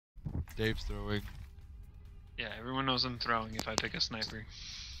Dave's throwing. Yeah, everyone knows I'm throwing if I pick a sniper.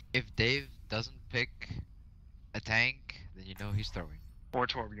 If Dave doesn't pick a tank, then you know he's throwing. Or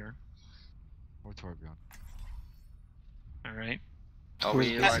Torbjorn. Or Torbjorn. Alright. Oh,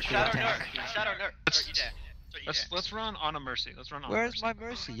 we are Shadow Nerd. Shadow Nerd. Don't you dare. Don't you dare. Let's run on a Mercy. Let's run on Where's a Mercy. my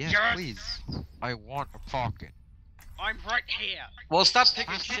Mercy? Yes, Yes! please. I want a pocket. I'm right here. Well, stop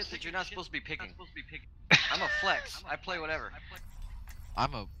picking shit that you're not supposed to be picking. I'm a flex. I play whatever.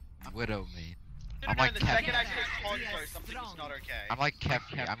 I'm a Widow main. No, I'm no, like the Kef. second I click console, something was not okay. I'm like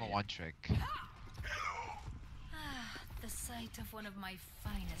Kefri. I'm a one trick. The sight of one of my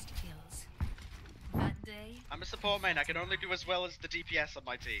finest kills. That day, I'm a support main. I can only do as well as the DPS on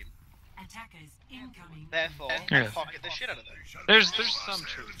my team. Attackers incoming. Therefore, Yeah. I pocket the shit out of them. There's some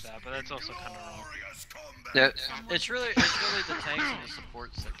truth to that, but that's also kind of wrong. Yeah, it's really the tanks and the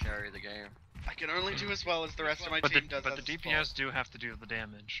supports that carry the game. I can only do as well as the rest of my But team does. the as a DPS do have to do the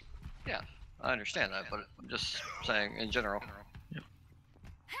damage. Yeah, I understand that, but I'm just saying in general.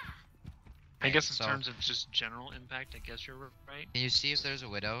 I guess in So- terms of just general impact, I guess you're right. Can you see if there's a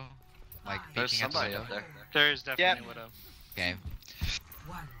Widow? Like There's peeking at the somebody window? up there. There is definitely a Widow. Okay.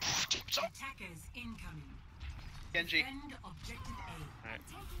 One. Attackers incoming. Genji. Defend objective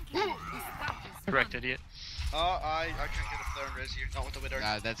A. Alright. Correct, idiot. Oh, I tried to get a third res you, not with the widow.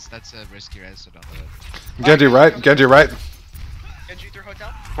 That's a risky res, so don't do it. Genji right, Genji right. Genji through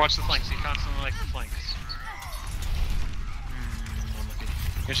hotel. Watch the flanks. He constantly likes the flanks. Unlucky.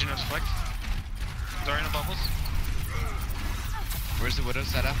 Genji knows flank. Zaria in the bubbles. Where's the Widow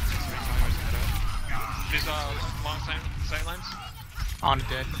setup? Where's the Widow? These long sight lines. On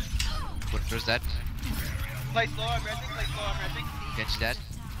dead. Where's that? Play slow, I'm resing. Play slow, I'm resing. Genji dead?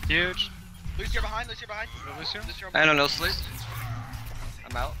 Huge. Lucio behind, Lucio behind. Lucio? Lucio I don't know, sleep.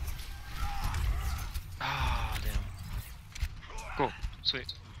 I'm out. Ah, damn. Cool.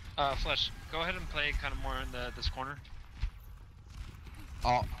 Sweet. Flesh, go ahead and play kind of more in this corner.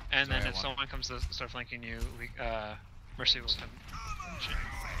 Oh. And then sorry, if someone comes to start flanking you, Mercy will come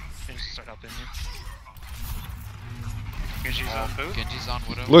and start helping you. Genji's on boot. Genji's on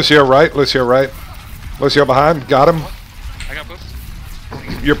Widow. Lucio right, Lucio right. Lucio behind, got him. I got boot.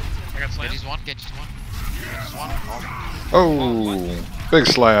 You're. I got slam. Genji's one. Genji's one. Genji's one. Oh, big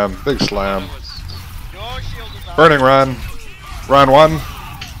slam, big slam. Your shield is up. Burning Ryan. Ryan one.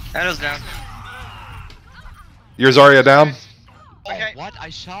 Anna's down. Your Zaria down. Okay. Oh, what? I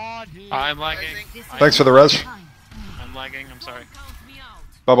shot him. I'm lagging. Thanks for the res. I'm lagging. I'm sorry.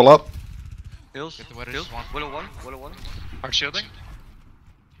 Bubble up. Hills. Get the Widow Hills. just one. Widow one. Widow one. Hard shielding.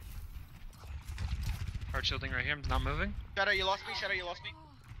 Hard shielding right here. I'm not moving. Shadow, you lost me. Shadow, you lost me.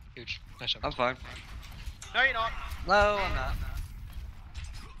 Huge. Nice job. I'm fine. No, you're not. No, I'm not.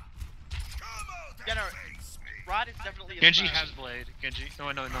 Yeah, no. Rod is definitely a Genji smash. has blade. Genji. No,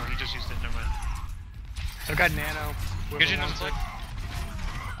 he just used it. Never mind. I've got nano. Genji knows blade.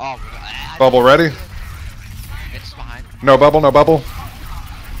 Oh, Bubble ready. It's behind. No bubble, no bubble.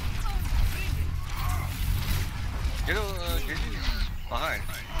 Genji's behind.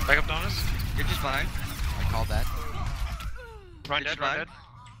 Back up Dominus. Genji's behind. I called that. Run Genji's dead. Run behind. dead.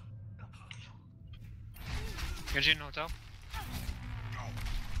 Genji in hotel.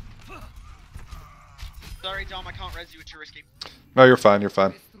 Sorry, Dom, I can't res you, it's too risky. No, you're fine, you're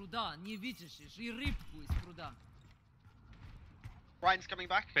fine. Ryan's coming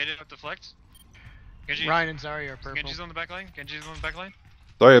back. Baited up deflect. Genji. Ryan and Zaria are purple. Genji's on the back line. Genji's on the back line.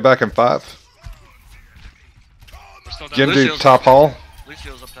 Zaria back in 5. We're still down. Genji Lucio's top up hall.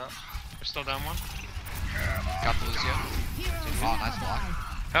 Lucio's up top. We're still down one. Got the Lucio. Oh, nice block.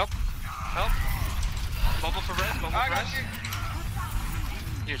 Help. Help. Bubble for res. Bubble I for got res.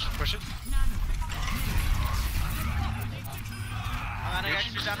 you. Huge. Push it. And I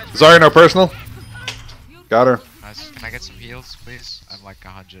got you damage. Zaria no personal. Got her. Nice. Can I get some heals, please? I'm like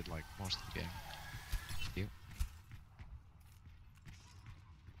 100, like most of the game. Thank you.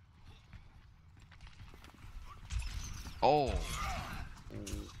 Oh.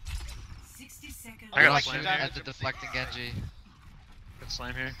 60 seconds. I got like slam that. here. At the deflecting Genji. Good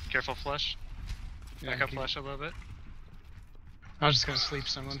slam here. Careful flush. Yeah, Back up keep- flush a little bit. I was just gonna sleep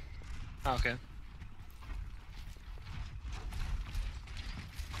someone. Oh, okay.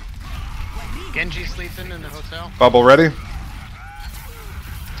 Genji sleeping in the hotel. Bubble ready.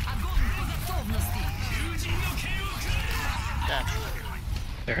 Yeah.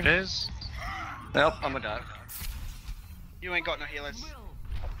 There it is. Nope, I'm gonna die. You ain't got no healers.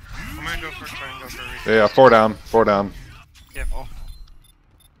 I'm gonna go for try and go for a retake. Yeah, 4 down, 4 down. Yeah. Oh.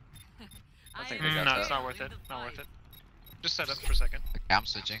 I think they got No, that. it's not worth it. Not worth it. Just set up for a second. Okay, I'm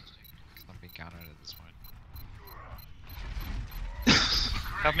switching. I'm being countered at this point.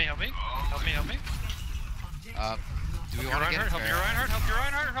 Help me, help me. Help me, help me. Do we Help your want to get Reinhardt, help your Reinhardt, help your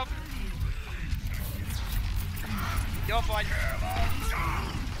Reinhardt, help. You're fine.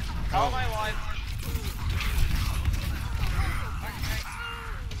 How am I alive? Okay.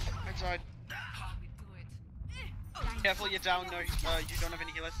 Inside. Careful, you're down. No, you don't have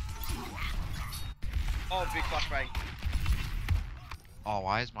any healers. Oh, big flashbang. Oh,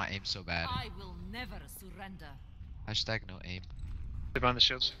 why is my aim so bad? I will never surrender. Hashtag no aim. They behind the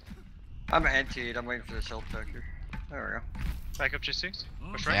shields. I'm anti-ed, I'm waiting for the self factor. There we go. Back up, JC.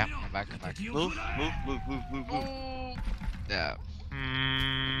 Push right. Yeah, I'm back, I'm back. Move. Yeah.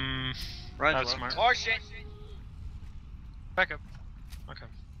 Right, That's smart. Oh shit. Back up. Okay.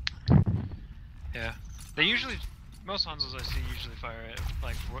 Yeah. They usually, most Hanzos I see usually fire at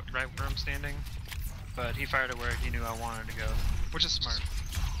like right where I'm standing, but he fired it where he knew I wanted to go, which is smart.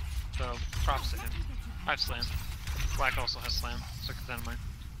 So props to him. I have slam. Black also has slam, so keep that in mind.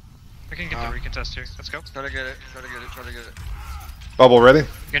 We can get the recontest here. Let's go. Try to get it, try to get it. Bubble ready?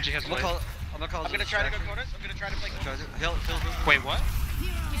 Genji has I'm blade. gonna call I'm gonna try to go corners. I'm gonna try to play corners. Wait, what?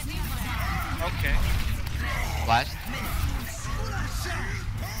 Okay. Blast.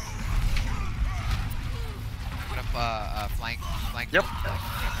 Put up, flank. Yep. I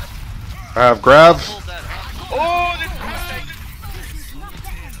have grab. Hold that up. Oh, this is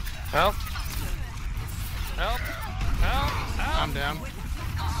Help. Help. Help. Help. I'm down.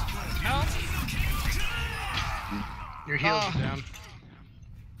 Help. Your heals are down.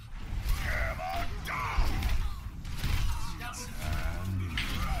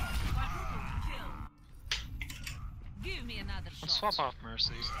 Give me another shot. Let's swap off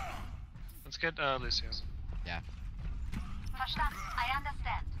Mercy. Let's get Lucio. Yeah. I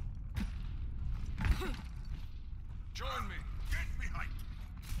understand.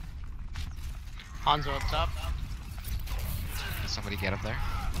 Hanzo up top. Did somebody get up there?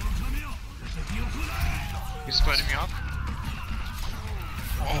 He's splitting me off.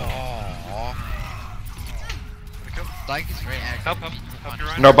 Oh. Like is very active. Help your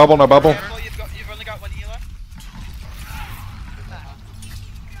Reinhardt. No bubble, no bubble. Careful, you've only got one healer.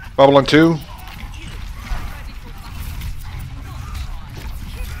 Bubble on 2.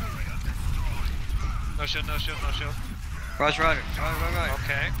 No shield, no shield, no shield. Rush rider. Right.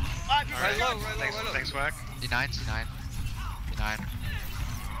 Okay. Right low, Thanks, right low. thanks, Whack. D9. Did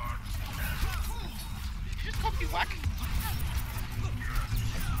you just call me whack?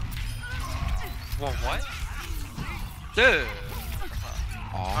 Well, what? Dude.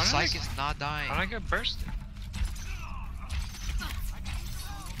 Oh, How did Psych is not dying. How did I get bursted?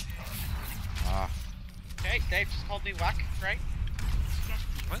 Ah. Okay, Dave just called me whack, right?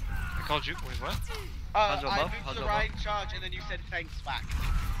 What? I called you. Wait, what? Hanzo I above, moved Hanzo the above. right charge and then you said thanks whack.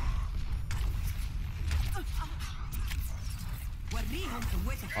 Oh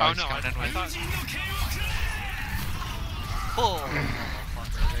he's no, coming in I with- thought. Oh.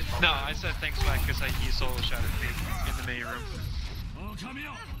 No, I said thanks, Whack, because he solo shouted me in the mini room.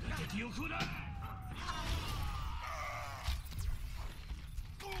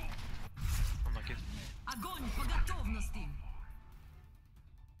 Unlucky. Огонь по готовности.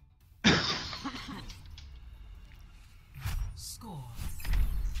 Score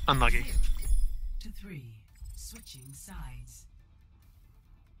Unlucky. 2-3. Switching sides.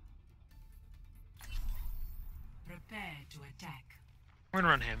 Prepare to attack. We're gonna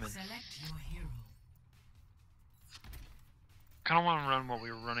run Hammond. Select your hero. Kinda wanna run what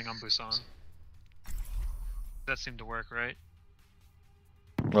we were running on Busan. That seemed to work, right?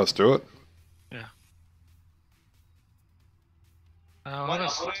 Let's do it. Yeah. What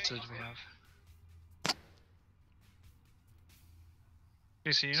else did we have?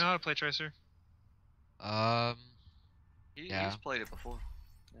 JC, you know how to play Tracer? Yeah. He's played it before.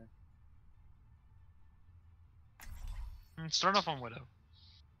 Start off on Widow.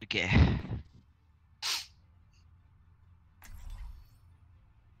 Okay.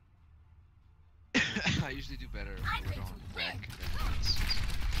 I usually do better if we don't wreck.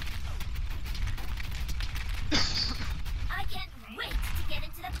 I can't wait to get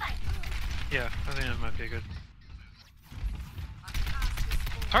into the fight. Yeah, I think that might be good.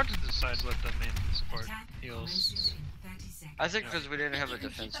 It's hard to decide what the main support Attack heals. commences in 30 seconds. I think because we didn't have a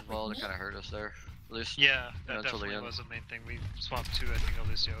defensive wall that kind of hurt us there. At least. Yeah, that until the definitely end. was a main thing. We swapped two, I think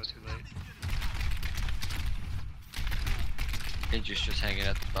Alicia was too late. Genji's just hanging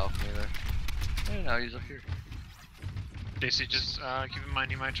at the balcony there. And now he's up here. JC, just keep in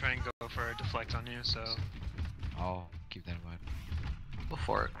mind he might try and go for a deflect on you, so... I'll keep that in mind. Go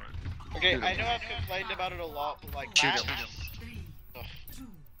for it. Okay, I know I've complained about it a lot, but like Shoot that. him. 3, 2,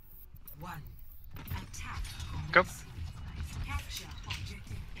 1. Attack. Go. Capture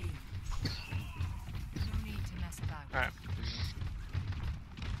objective Alright.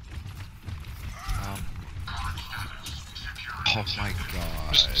 Oh my Just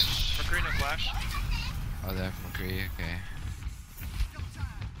gosh. McCree, no flash. Oh, they're from McCree, okay.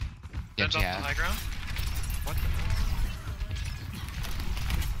 Den's Genji off the has. high ground. What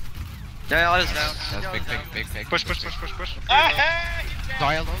the Yeah, I was down. That's Yeah, big, I was big, down. big, big. Push, push, push, push, push. Ah, he's dead.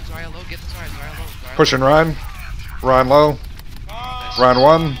 Zaria low, get the Zaria low. Zaria Pushing low. Ryan. Ryan low. Oh, Ryan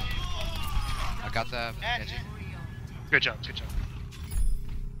 1. I got the Genji. Good job, good job.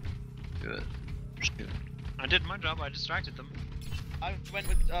 Good. I did my job, I distracted them. I went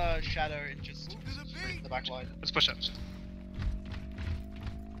with Shadow and just straight to the back line. Let's push up.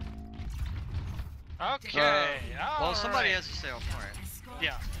 Okay. Well, somebody alright. has to stay on point.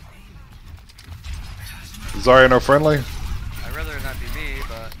 Yeah. Zarya no friendly. I'd rather it not be me,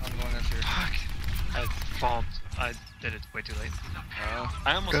 but I'm going this here. Fuck. I fault. I did it way too late. Oh.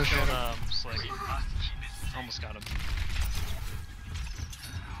 I almost Go killed Shadow. Slick. Almost got him.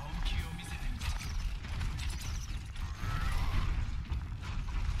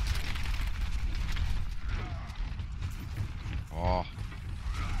 Oh.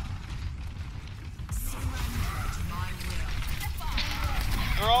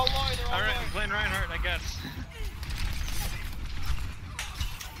 They're all low, they're all Alright, low. I'm playing Reinhardt, I guess.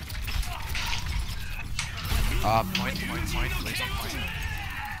 Point. Please on point.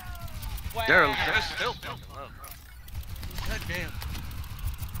 Wow. They're still fucking low. God damn.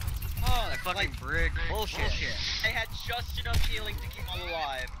 Oh, That fucking like, brick. Bullshit. they had just enough healing to keep all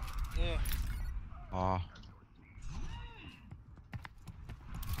alive. Ugh. Oh.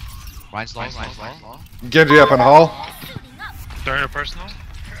 Ryan's low, Ryan's low. Genji up in hall. During a personal?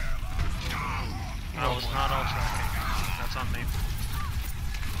 I was not all tracking. That's on me.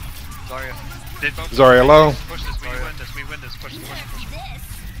 Zaria. They both Zaria low. Push this, we win this, push him.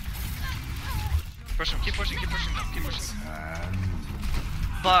 Push him, keep pushing them, keep pushing them.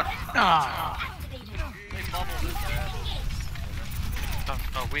 Fuck. Ah. They bubbled his ass.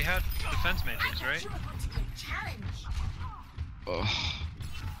 Oh, we had defense matrix, right? Ugh.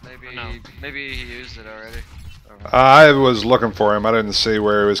 Maybe, No. maybe he used it already. I was looking for him. I didn't see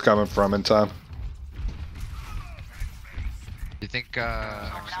where he was coming from in time. You think,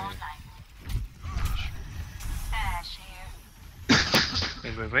 actually,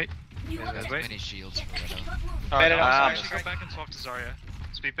 Wait. there's many shields for Widow. Alright, Ah, actually go back and swap to Zaria.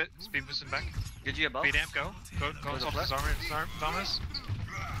 Speed boost him back. Did you get both? Speed amp, go and Was it swap to flat? Zaria, Dominus.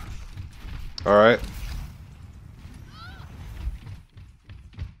 Alright.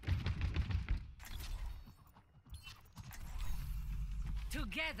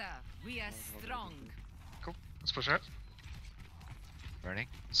 Together, we are strong. Cool, let's push out. Burning.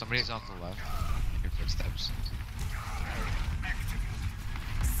 Somebody's on the left. Your footsteps.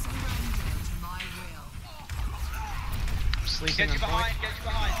 Sleeping Get you on point.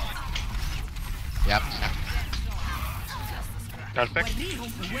 behind. Yep. Got it back.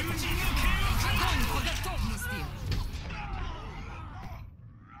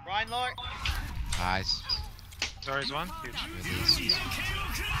 Ryan low. Nice. Zaria's one, huge. Release.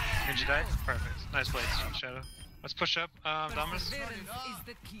 Genji died, perfect. Nice play, Shadow. Let's push up, Dominus.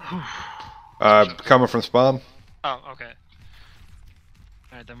 Coming from spawn. Oh, okay.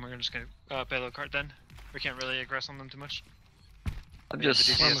 Alright, then we're just gonna payload cart then. We can't really aggress on them too much. I'm just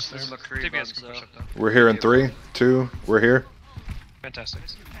DPS this is McCree by DPS can push himself. up though. We're here in 3, 2. We're here. Fantastic.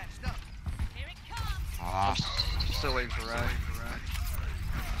 Ah. Still waiting for Ryan.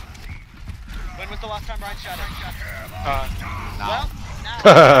 When was the last time Ryan shot him? Now. Well, now.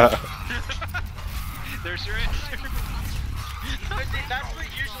 There's your answer. That's what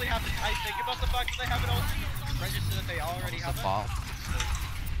usually happens. I think about the fact that they have it all register that they already What's have the it. ball?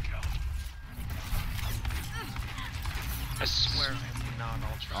 I swear I'm not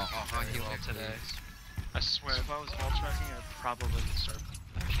all tracking Oh, very heal well me, today. please. I swear if I was all tracking, I'd probably start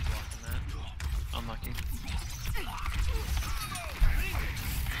actually blocking that. Unlucky.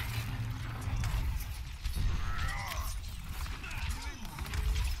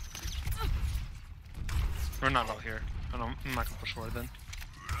 We're not all here. I'm not gonna push forward then.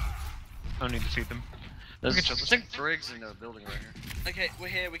 I don't need to feed them. There's, We I can just- think Briggs in the building right here. Okay, we're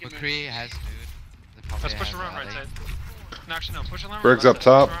here. We can move. McCree has food. They probably Let's push have around right alley. side. No, actually no, push around Briggs left up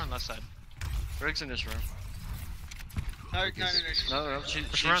side. top. Push around left side. Briggs in this room. No. No, she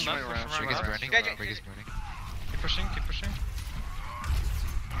Push she's around showing left, around. push She's Brig is around. burning. Okay. Brig is burning. Keep pushing, keep pushing.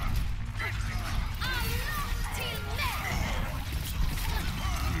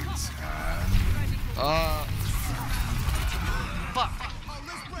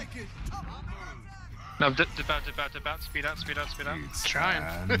 No, dip out, speed out. Trying.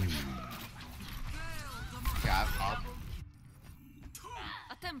 Got I'll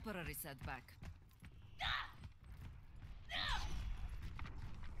A temporary setback.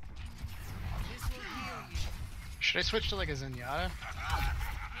 This will heal you. Should I switch to like a Zenyatta?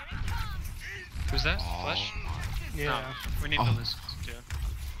 Who's that? Oh. Flesh? Yeah. No, we need to lose. Yeah.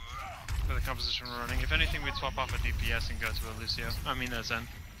 For the composition we're running. If anything, we'd swap off a DPS and go to a Lucio. I mean, a Zen.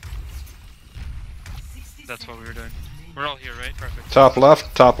 That's what we were doing. We're all here, right? Perfect. Top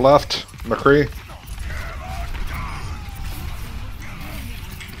left, McCree.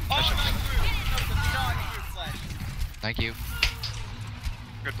 Oh, not through. Not through flesh. Thank you.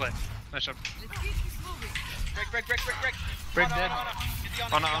 Good play. Nice job. Break. Break Ana, dead. Ana, Ana. Get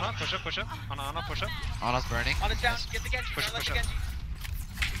the Ana, Ana, push up. Ana, push up. Ana's burning. Ana's down. Nice. Get the Genji. Push Don't it, let push the it. Genji.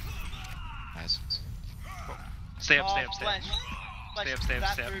 Nice. Stay up. Flesh. Stay up.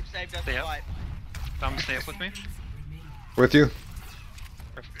 That group saved us Stay the up. fight. Dom, stay up with me. With you.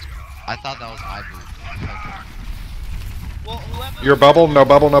 Perfect. I thought that was my move. Well, whoever. Your bubble, no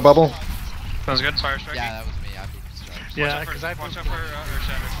bubble. Sounds good. Fire strike. Yeah, that was me. I moved his charge. Yeah, because I Watch out for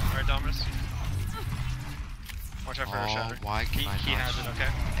Earthshatter. Alright, Dominus. Watch out for Oh, Earthshatter. why can I He not has it, okay?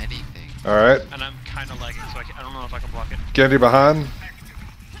 anything? Alright. And I'm kind of lagging, so I don't know if I can block it. Genji behind.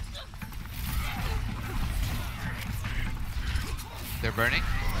 They're burning.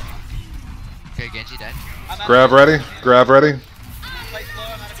 Okay, Genji dead. Grab ready. Play slow,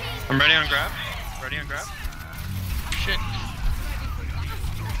 I'm out of here. I'm ready on grab. Shit.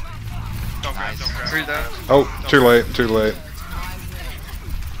 Don't grab, Nice. don't grab. Free that. Oh, too late.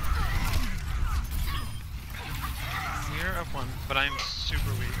 We're up one, but I'm super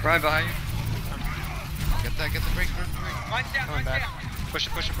weak. Right behind you. Get the break. Mine's down, Coming mine's back. down. Push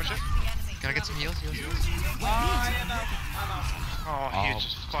it. Can I get some heals? I'm out. Oh, he Oh.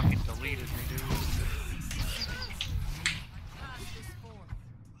 just fucking deleted me, dude.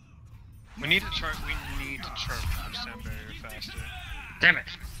 We need to charge our sound barrier faster. Damn it.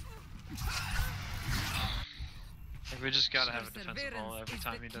 Like, we just gotta have a defensive ball every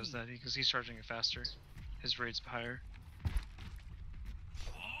time he does that, because he's charging it faster. His rate's higher.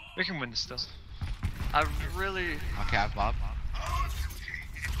 We can win this still. I really. Okay, I have Bob.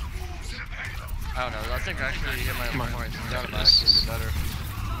 I don't know. I think actually you hit my Come on. points. Yeah, That would this actually be better.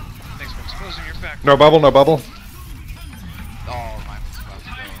 Thanks for exposing your back. No bubble. Oh, mine was about to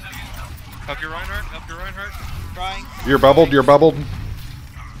go. Help your Reinhardt. Trying. You're bubbled.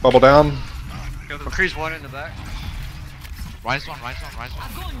 Bubble down. Go to McCree's one in the back. Rise one.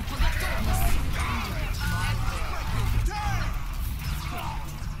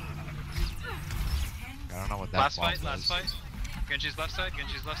 I don't know what that last boss fight. was. Genji's left side.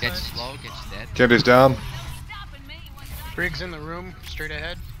 Genji's low, Genji's dead. Genji's down. Briggs in the room, straight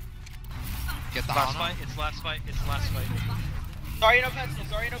ahead. Get the Last Hana. fight. It's last fight. Sorry, no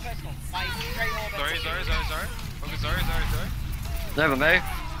pistol. My straight wall. Zara. Focus Zara. They have a May.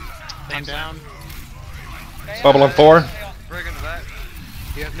 I'm down. Bubble in 4. Brig in the back.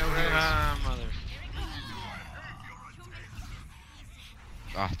 You have no heals. Mother.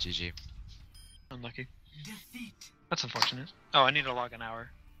 Ah, GG. Unlucky. Defeat. That's unfortunate. Oh, I need to log an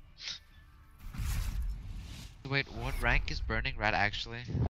hour. Wait, what rank is Burning Rat actually?